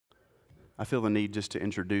I feel the need just to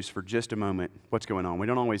introduce for just a moment what's going on. We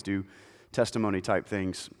don't always do testimony type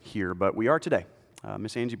things here, but we are today.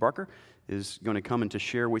 Miss Angie Barker is going to come and to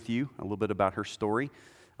share with you a little bit about her story,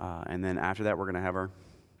 and then after that we're going to have our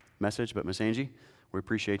message. But Miss Angie, we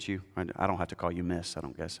appreciate you. I don't have to call you Miss, I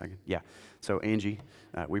don't guess. Yeah. So Angie,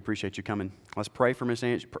 we appreciate you coming. Let's pray for Miss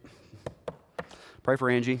Angie. Pray for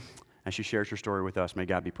Angie as she shares her story with us. May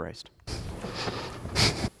God be praised.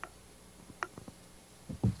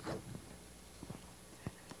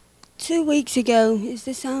 2 weeks ago is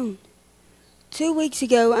the song. 2 weeks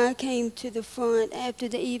ago, I came to the front after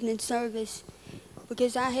the evening service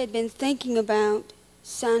because I had been thinking about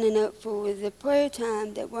signing up for the prayer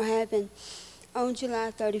time that we're having on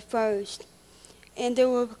July 31st. And there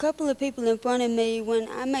were a couple of people in front of me when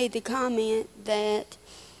I made the comment that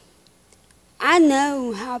I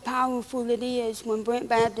know how powerful it is when Brent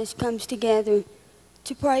Baptist comes together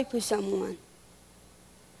to pray for someone.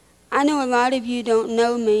 I know a lot of you don't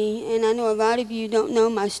know me, and I know a lot of you don't know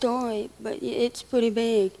my story, but it's pretty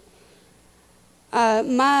big.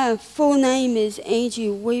 My full name is Angie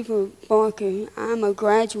Weaver Barker. I'm a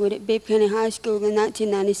graduate at Bibb County High School in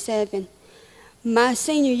 1997. My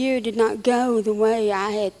senior year did not go the way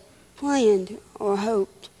I had planned or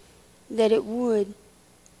hoped that it would.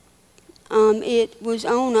 It was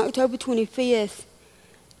on October 25th,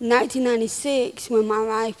 1996, when my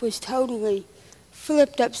life was totally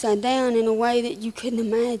flipped upside down in a way that you couldn't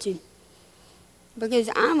imagine.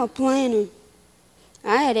 Because I'm a planner.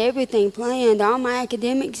 I had everything planned, all my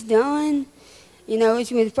academics done. You know, it was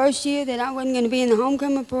the first year that I wasn't going to be in the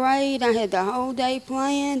homecoming parade. I had the whole day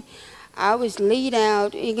planned. I was lead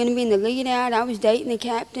out. You're going to be in the lead out. I was dating the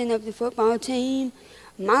captain of the football team.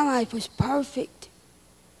 My life was perfect.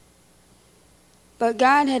 But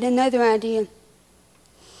God had another idea.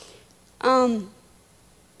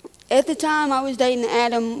 At the time, I was dating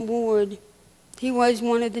Adam Ward. He was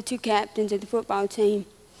one of the two captains of the football team.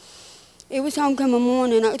 It was homecoming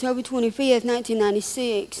morning, October 25th,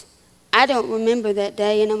 1996. I don't remember that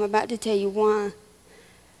day, and I'm about to tell you why.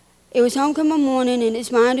 It was homecoming morning, and it's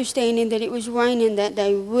my understanding that it was raining that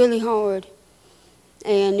day really hard.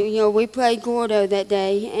 And, you know, we played Gordo that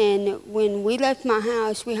day, and when we left my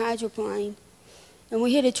house, we hydroplaned, and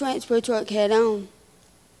we hit a transfer truck head on.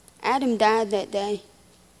 Adam died that day.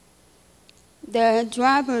 The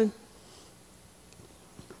driver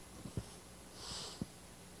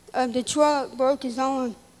of the truck broke his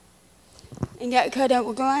arm and got cut up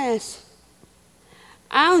with glass.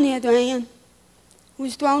 I, on the other hand,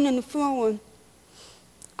 was thrown on the floor.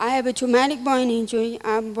 I have a traumatic brain injury.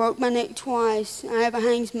 I broke my neck twice. I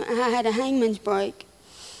had a hangman's break.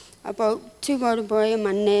 I broke 2 vertebrae in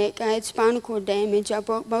my neck. I had spinal cord damage. I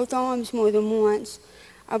broke both arms more than once.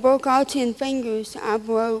 I broke all 10 fingers.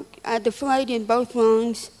 I deflated both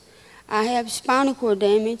lungs. I have spinal cord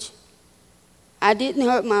damage. I didn't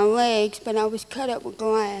hurt my legs, but I was cut up with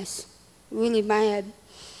glass, really bad.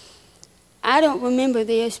 I don't remember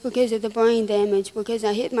this because of the brain damage, because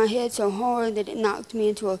I hit my head so hard that it knocked me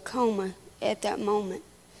into a coma at that moment.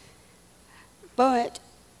 But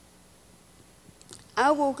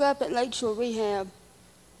I woke up at Lakeshore Rehab,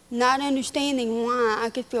 not understanding why I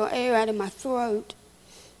could feel air out of my throat.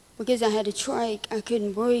 Because I had a trach, I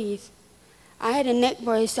couldn't breathe. I had a neck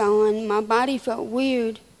brace on. My body felt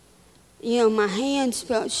weird. You know, my hands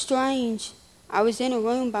felt strange. I was in a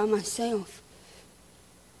room by myself.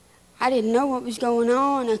 I didn't know what was going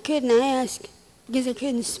on. I couldn't ask because I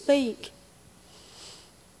couldn't speak.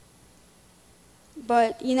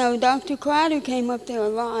 But, you know, Dr. Crider came up there a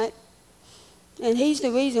lot. And he's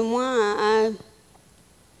the reason why I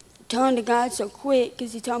turned to God so quick,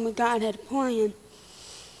 because he told me God had a plan.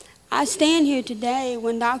 I stand here today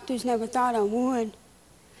when doctors never thought I would.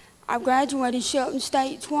 I've graduated Shelton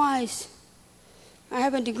State twice. I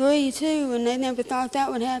have a degree too, and they never thought that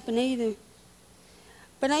would happen either.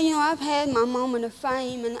 But you know, I've had my moment of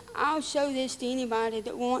fame, and I'll show this to anybody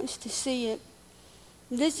that wants to see it.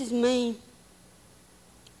 This is me.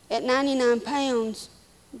 At 99 pounds,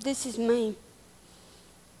 this is me.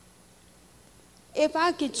 If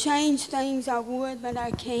I could change things, I would, but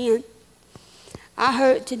I can't. I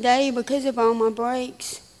hurt today because of all my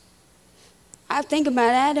breaks. I think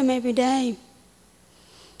about Adam every day.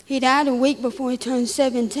 He died a week before he turned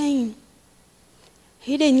 17.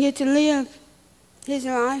 He didn't get to live his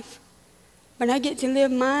life, but I get to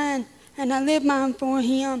live mine, and I live mine for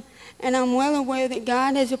him, and I'm well aware that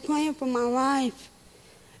God has a plan for my life,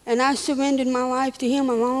 and I surrendered my life to him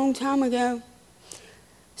a long time ago.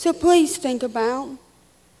 So please think about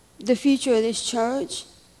the future of this church.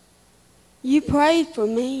 You prayed for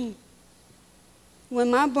me. when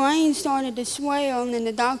my brain started to swell and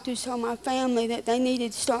the doctors told my family that they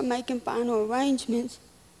needed to start making final arrangements,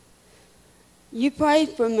 you prayed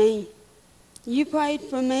for me. You prayed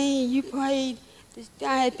for me. You prayed.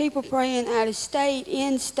 I had people praying out of state,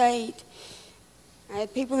 in state. I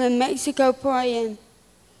had people in Mexico praying.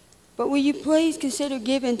 But will you please consider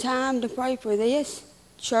giving time to pray for this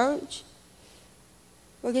church?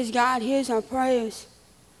 Because God hears our prayers.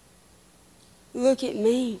 Look at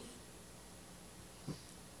me.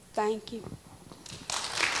 Thank you.